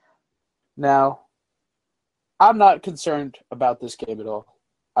of. Now, I'm not concerned about this game at all.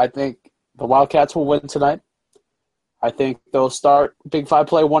 I think the Wildcats will win tonight. I think they'll start Big 5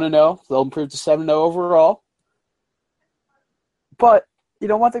 play 1-0. They'll improve to 7-0 overall. But,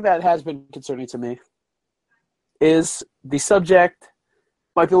 one thing that has been concerning to me is the subject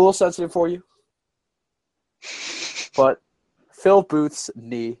might be a little sensitive for you. But Phil Booth's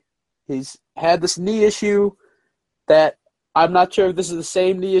knee. He's had this knee issue that I'm not sure if this is the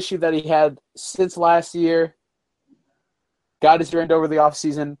same knee issue that he had since last year. Got his ear end over the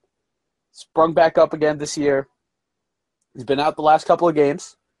offseason. Sprung back up again this year. He's been out the last couple of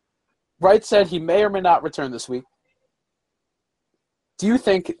games. Wright said he may or may not return this week. Do you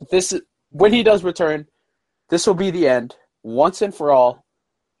think when he does return, this will be the end, once and for all,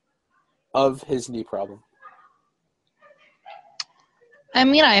 of his knee problem? I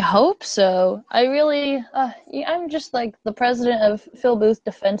mean, I hope so. I'm just like the president of Phil Booth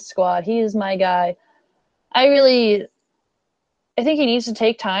Defense Squad. He is my guy. I think he needs to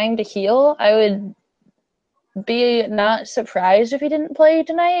take time to heal. I would be not surprised if he didn't play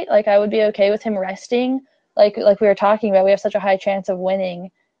tonight. Like, I would be okay with him resting. Like we were talking about, we have such a high chance of winning.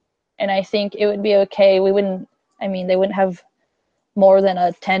 And I think it would be okay. They wouldn't have more than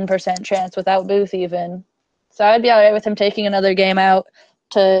a 10% chance without Booth even. So I'd be all right with him taking another game out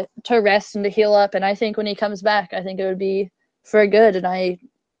to rest and to heal up. And I think when he comes back, I think it would be for good. And I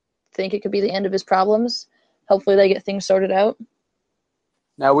think it could be the end of his problems. Hopefully they get things sorted out.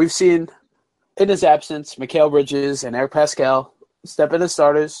 Now, we've seen, in his absence, Mikal Bridges and Eric Pascal step in as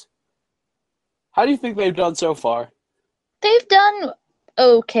starters. How do you think they've done so far? They've done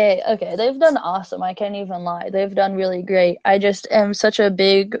okay. They've done awesome. I can't even lie. They've done really great. I just am such a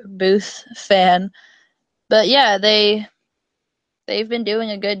big Booth fan. But yeah, they've been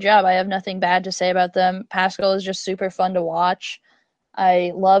doing a good job. I have nothing bad to say about them. Pascal is just super fun to watch.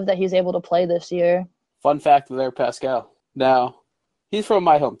 I love that he's able to play this year. Fun fact with Eric Pascal. Now, he's from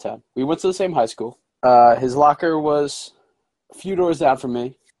my hometown. We went to the same high school. His locker was a few doors down from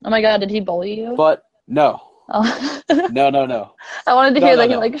me. Oh my god, did he bully you? But no. Oh. No. I wanted to hear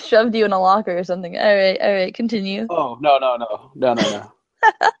that he shoved you in a locker or something. All right, continue. Oh, no.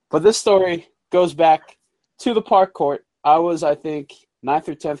 But this story goes back to the park court. I was, I think, 9th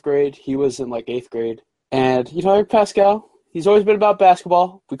or 10th grade. He was in 8th grade. And, Eric Pascal, he's always been about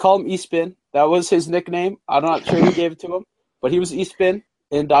basketball. We call him Eastbin. That was his nickname. I'm not sure who gave it to him, but he was Eastbin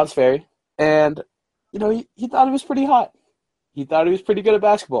in Dobbs Ferry. And, he thought he was pretty hot. He thought he was pretty good at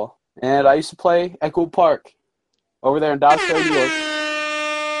basketball. And I used to play at Gould Park over there in Dobbs Ferry, New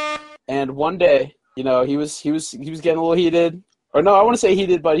York. And one day, he was getting a little heated. Or no, I want to say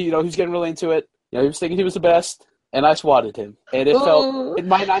heated, but, he was getting really into it. He was thinking he was the best. And I swatted him. And it felt, in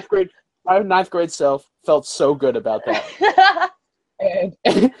my ninth grade self felt so good about that.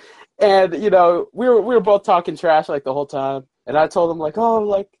 and we were both talking trash like the whole time. And I told him like, oh,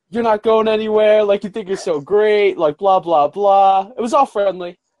 like you're not going anywhere, like you think you're so great, like blah blah blah. It was all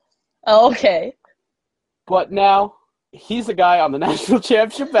friendly. Oh, okay. But now he's the guy on the national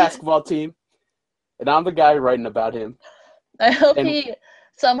championship basketball team, and I'm the guy writing about him. I hope he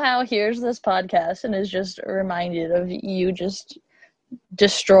somehow hears this podcast and is just reminded of you just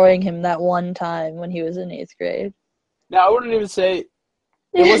destroying him that one time when he was in 8th grade. Now, I wouldn't even say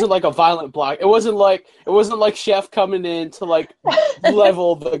it wasn't like a violent block. It wasn't like Chef coming in to like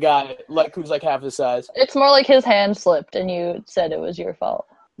level the guy like who's like half his size. It's more like his hand slipped and you said it was your fault.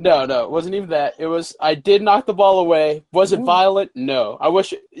 No, it wasn't even that. It was I did knock the ball away. Was it violent? No. I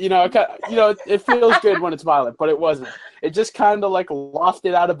wish it feels good when it's violent, but it wasn't. It just kind of like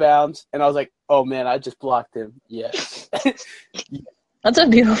lofted out of bounds, and I was like, "Oh man, I just blocked him." Yes. That's a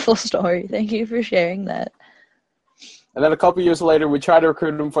beautiful story. Thank you for sharing that. And then a couple years later, we tried to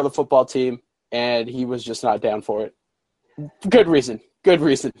recruit him for the football team, and he was just not down for it. Good reason.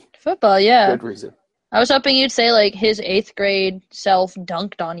 Football, yeah. Good reason. I was hoping you'd say, like, his 8th grade self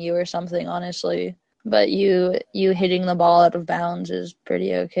dunked on you or something, honestly. But you hitting the ball out of bounds is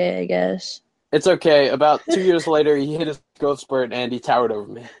pretty okay, I guess. It's okay. About 2 years later, he hit his growth spurt, and he towered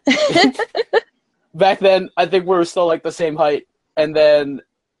over me. Back then, I think we were still, like, the same height. And then,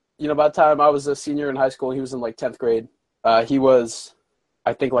 by the time I was a senior in high school, he was in, like, 10th grade. He was,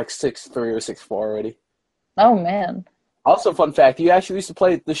 I think, like 6'3" or 6'4" already. Oh, man. Also, fun fact, he actually used to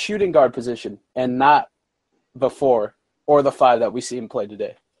play the shooting guard position and not the 4 or the 5 that we see him play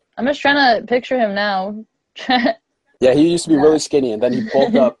today. I'm just trying to picture him now. Yeah, he used to be really skinny, and then he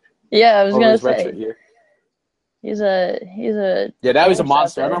bulked up. Yeah, I was going to say. Redshirt year. He's a Yeah, now he's a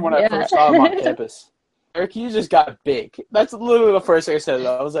monster. I remember when I first saw him on campus. Eric, you just got big. That's literally the first thing I said.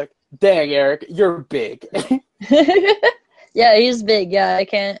 I was like, dang, Eric, you're big. Yeah, he's big. Yeah, I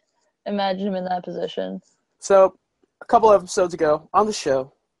can't imagine him in that position. So, a couple episodes ago on the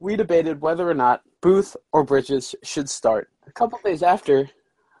show, we debated whether or not Booth or Bridges should start. A couple days after,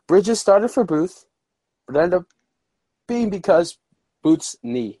 Bridges started for Booth, but ended up being because Booth's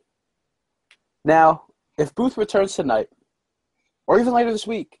knee. Now, if Booth returns tonight, or even later this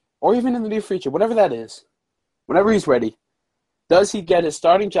week, or even in the near future, whatever that is, whenever he's ready, does he get his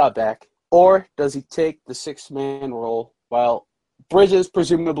starting job back, or does he take the 6-man role while Bridges,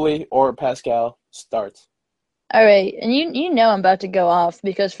 presumably, or Pascal starts? All right, and you know I'm about to go off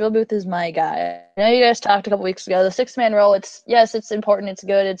because Phil Booth is my guy. I know you guys talked a couple weeks ago. The 6-man role, it's important, it's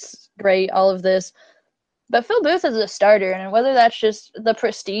good, it's great, all of this. But Phil Booth is a starter, and whether that's just the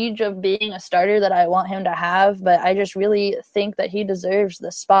prestige of being a starter that I want him to have, but I just really think that he deserves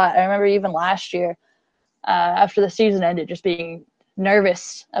the spot. I remember even last year, after the season ended, just being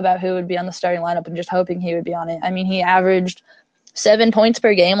nervous about who would be on the starting lineup and just hoping he would be on it. I mean, he averaged 7 points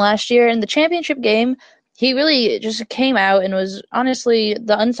per game last year. In the championship game, he really just came out and was honestly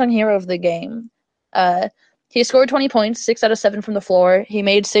the unsung hero of the game. He scored 20 points, 6 out of 7 from the floor. He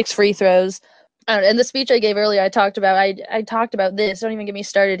made 6 free throws. In the speech I gave earlier, I talked about this. Don't even get me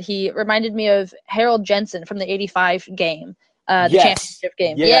started. He reminded me of Harold Jensen from the 85 game, the championship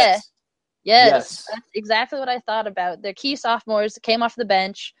game. Yes. That's exactly what I thought about. Their key sophomores came off the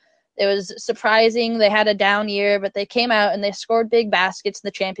bench. It was surprising. They had a down year, but they came out and they scored big baskets in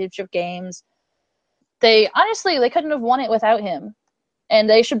the championship games. They couldn't have won it without him. And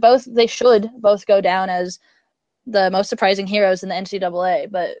they should both go down as the most surprising heroes in the NCAA,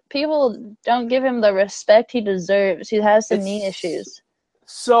 but people don't give him the respect he deserves. He has some knee issues.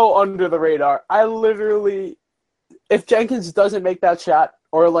 So under the radar. I literally, if Jenkins doesn't make that shot,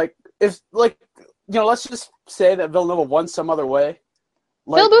 or let's just say that Villanova won some other way.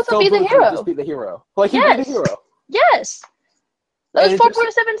 Phil Booth would be the hero. Just be the hero. Like, he'd be the hero. Yes. Those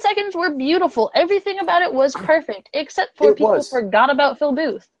 4.7 seconds were beautiful. Everything about it was perfect, except for people forgot about Phil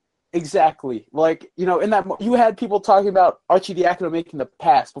Booth. Exactly. Like, in that, you had people talking about Archie Diacono making the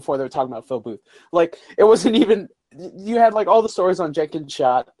pass before they were talking about Phil Booth. Like, it wasn't even, you had, like, all the stories on Jenkins'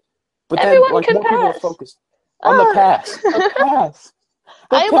 shot, but everyone then, like, more pass. people were focused on the pass. The pass.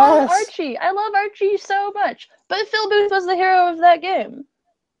 I love Archie. I love Archie so much. But Phil Booth was the hero of that game.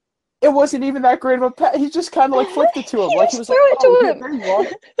 It wasn't even that great of a pass. He just kind of like flipped it to him. Like he was like, threw it to "Oh, him." there you are."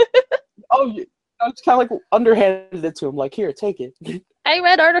 It's kind of like underhanded it to him. Like, here, take it. I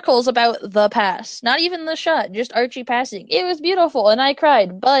read articles about the pass, not even the shot, just Archie passing. It was beautiful, and I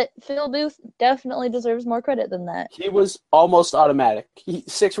cried. But Phil Booth definitely deserves more credit than that. He was almost automatic.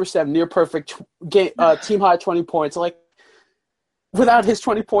 6 for 7, near perfect game, team high 20 points. Like, without his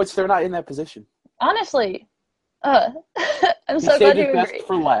 20 points, they're not in that position. Honestly, I'm so glad saved you his best agree.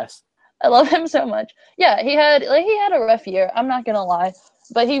 for last. I love him so much. Yeah, he had a rough year. I'm not gonna lie,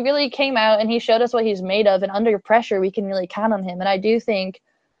 but he really came out and he showed us what he's made of. And under pressure, we can really count on him. And I do think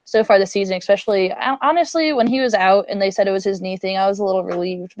so far this season, especially honestly, when he was out and they said it was his knee thing, I was a little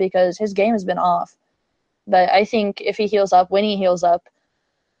relieved because his game has been off. But I think if he heals up, when he heals up,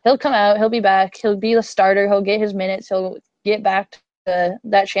 he'll come out, he'll be back, he'll be the starter, he'll get his minutes, he'll get back to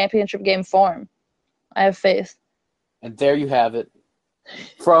that championship game form. I have faith. And there you have it.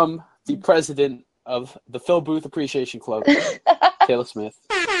 From the president of the Phil Booth Appreciation Club, Kayla Smith.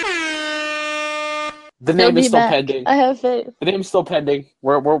 The name is still pending. I have faith. The name is still pending.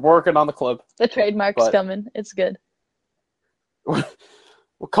 We're working on the club. The trademark's coming. It's good. We'll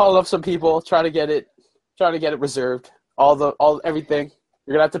call up some people, try to get it reserved. Everything.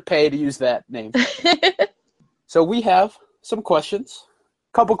 You're gonna have to pay to use that name. So we have some questions,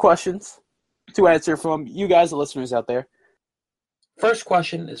 couple questions to answer from you guys, the listeners out there. First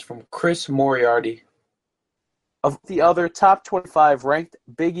question is from Chris Moriarty. Of the other top 25 ranked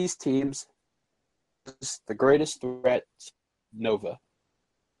Big East teams, the greatest threat, Nova.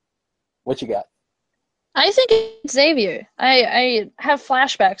 What you got? I think it's Xavier. I have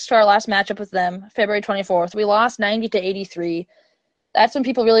flashbacks to our last matchup with them, February 24th. We lost 90-83. That's when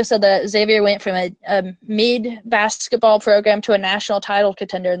people really said that Xavier went from a mid-basketball program to a national title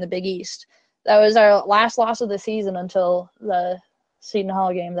contender in the Big East. That was our last loss of the season until the Seton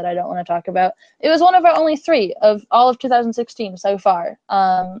Hall game that I don't want to talk about. It was one of our only 3 of all of 2016 so far.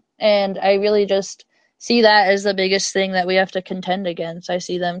 And I really just see that as the biggest thing that we have to contend against. I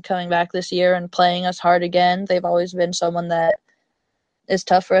see them coming back this year and playing us hard again. They've always been someone that is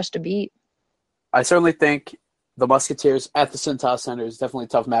tough for us to beat. I certainly think the Musketeers at the Cintas Center is definitely a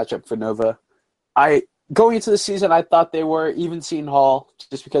tough matchup for Nova. Going into the season, I thought they were even Seton Hall,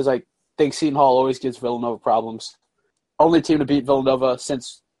 just because I think Seton Hall always gives Villanova problems. Only team to beat Villanova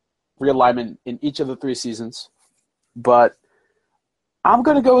since realignment in each of the 3 seasons. But I'm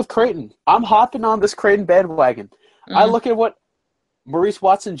going to go with Creighton. I'm hopping on this Creighton bandwagon. Mm-hmm. I look at what Maurice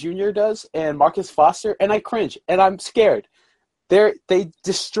Watson Jr. does and Marcus Foster, and I cringe, and I'm scared. They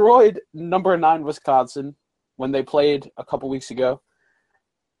destroyed number 9 Wisconsin when they played a couple weeks ago.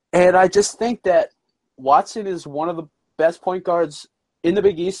 And I just think that Watson is one of the best point guards in the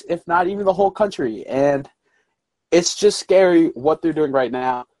Big East, if not even the whole country. And it's just scary what they're doing right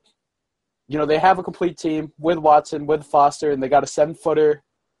now. You know, they have a complete team with Watson, with Foster, and they got a 7-footer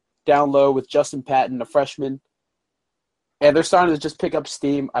down low with Justin Patton, a freshman. And they're starting to just pick up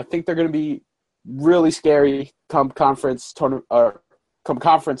steam. I think they're going to be really scary come conference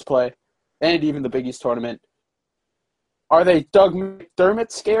play and even the Big East tournament. Are they Doug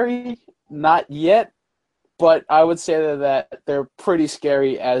McDermott scary? Not yet, but I would say that they're pretty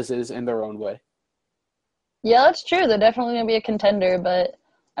scary as is in their own way. Yeah, that's true. They're definitely going to be a contender, but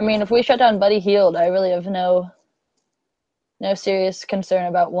I mean, if we shut down Buddy Hield, I really have no serious concern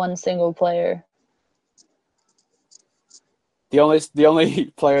about one single player. The only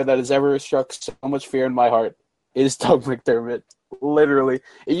player that has ever struck so much fear in my heart is Doug McDermott. Literally.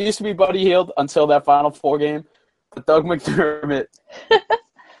 It used to be Buddy Hield until that Final Four game, but Doug McDermott.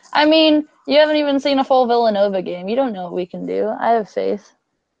 I mean, you haven't even seen a full Villanova game. You don't know what we can do. I have faith.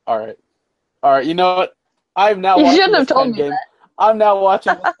 All right. You know what? I'm now you watching shouldn't have this told Penn me game. that. I'm now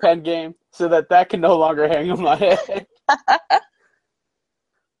watching this Penn game so that can no longer hang on my head.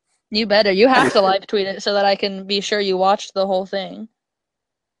 You better. You have to live tweet it so that I can be sure you watched the whole thing.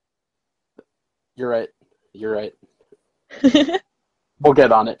 You're right. We'll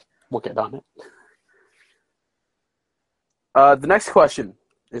get on it. The next question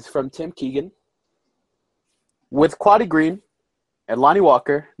is from Tim Keegan. With Quaddy Green and Lonnie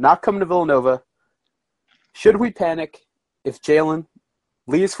Walker not coming to Villanova, should we panic if Jalen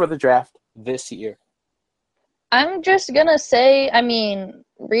leaves for the draft this year? I'm just going to say, I mean,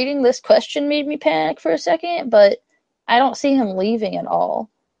 reading this question made me panic for a second, but I don't see him leaving at all.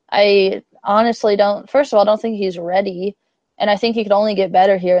 I honestly don't. First of all, I don't think he's ready, and I think he could only get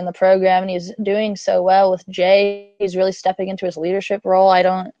better here in the program, and he's doing so well with Jay. He's really stepping into his leadership role. I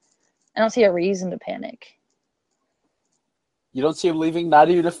don't see a reason to panic. You don't see him leaving, not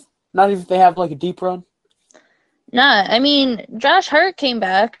even if they have like a deep run? Nah, I mean, Josh Hart came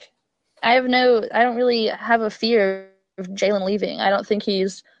back. I don't really have a fear of Jalen leaving. I don't think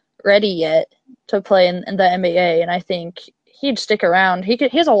he's ready yet to play in the NBA, and I think he'd stick around. He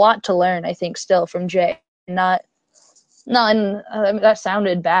has a lot to learn, I think, still from Jay. Not in, I mean, that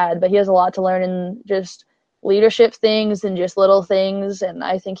sounded bad, but he has a lot to learn in just leadership things and just little things, and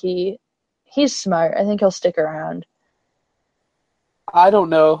I think he's smart. I think he'll stick around. I don't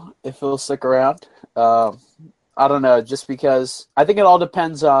know if he'll stick around. I don't know, just because I think it all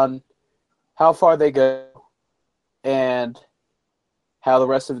depends on how far they go and how the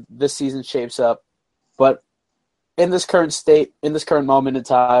rest of this season shapes up. But in this current state, in this current moment in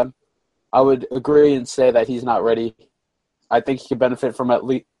time, I would agree and say that he's not ready. I think he could benefit from at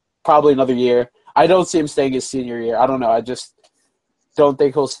least probably another year. I don't see him staying his senior year. I don't know. I just don't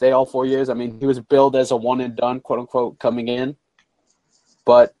think he'll stay all 4 years. I mean, he was billed as a one-and-done, quote-unquote, coming in.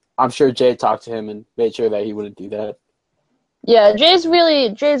 But I'm sure Jay talked to him and made sure that he wouldn't do that. Yeah, Jay's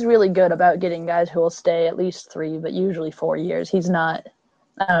really good about getting guys who will stay at least 3, but usually 4 years. He's not,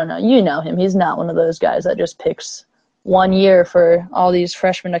 I don't know, you know him. He's not one of those guys that just picks 1 year for all these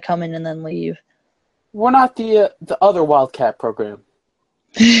freshmen to come in and then leave. We're not the other Wildcat program.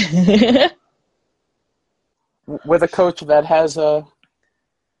 With a coach that has a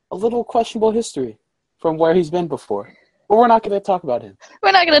little questionable history from where he's been before. But we're not going to talk about him.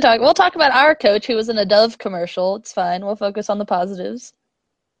 We're not going to talk. We'll talk about our coach who was in a Dove commercial. It's fine. We'll focus on the positives.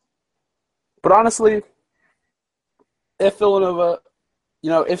 But honestly, if Villanova,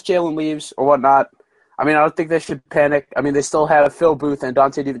 if Jalen leaves or whatnot, I mean, I don't think they should panic. I mean, they still have Phil Booth and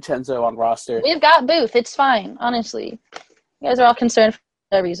Dante DiVincenzo on roster. We've got Booth. It's fine, honestly. You guys are all concerned for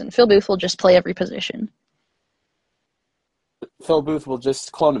that reason. Phil Booth will just play every position. Phil Booth will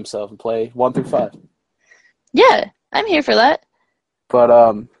just clone himself and play 1 through 5. Yeah, I'm here for that. But,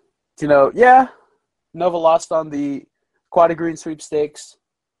 Nova lost on the Quaddy Green sweepstakes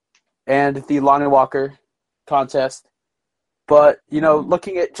and the Lonnie Walker contest. But,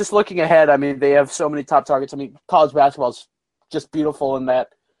 looking ahead, I mean, they have so many top targets. I mean, college basketball is just beautiful in that,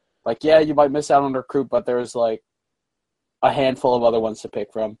 you might miss out on a recruit, but there's, a handful of other ones to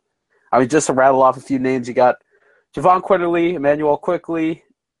pick from. I mean, just to rattle off a few names, you got Javon Quinterly, Emmanuel Quickly,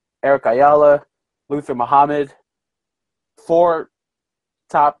 Eric Ayala, Luther Muhammad, 4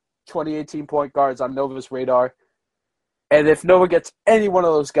 top 2018 point guards on Nova's radar. And if Nova gets any one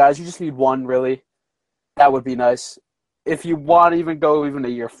of those guys, you just need one, really. That would be nice. If you want to even go a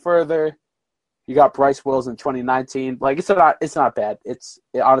year further, you got Bryce Wills in 2019. It's not bad.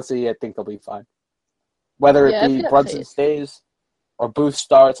 Honestly, I think they'll be fine. Whether it be Brunson stays or Booth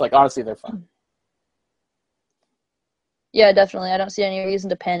starts, honestly, they're fine. Yeah, definitely. I don't see any reason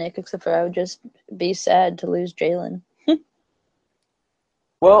to panic, except for I would just be sad to lose Jalen.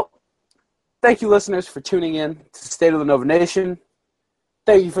 Well, thank you, listeners, for tuning in to State of the Nova Nation.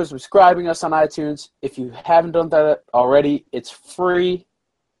 Thank you for subscribing us on iTunes. If you haven't done that already, it's free,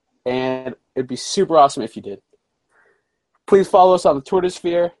 and it'd be super awesome if you did. Please follow us on the Twitter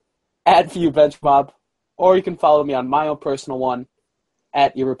sphere, @ViewBenchMob, or you can follow me on my own personal one,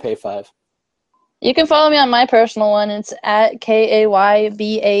 @EuroPay5. You can follow me on my personal one. It's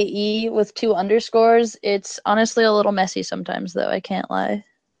 @KAYBAE with 2 underscores. It's honestly a little messy sometimes, though. I can't lie.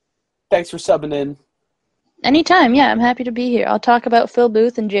 Thanks for subbing in. Anytime, yeah. I'm happy to be here. I'll talk about Phil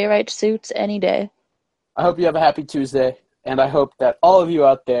Booth and Jay Wright suits any day. I hope you have a happy Tuesday, and I hope that all of you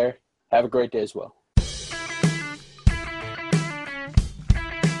out there have a great day as well.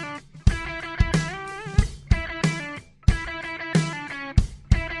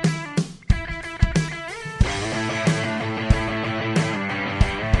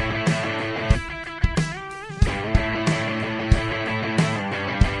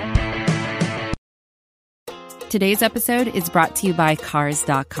 Today's episode is brought to you by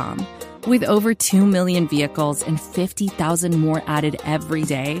Cars.com. With over 2 million vehicles and 50,000 more added every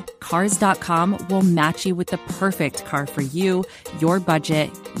day, Cars.com will match you with the perfect car for you, your budget,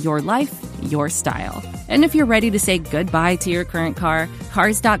 your life, your style. And if you're ready to say goodbye to your current car,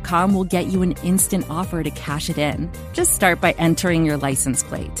 Cars.com will get you an instant offer to cash it in. Just start by entering your license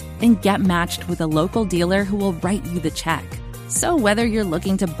plate and get matched with a local dealer who will write you the check. So whether you're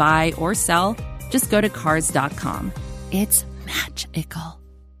looking to buy or sell, just go to Cars.com. It's magical.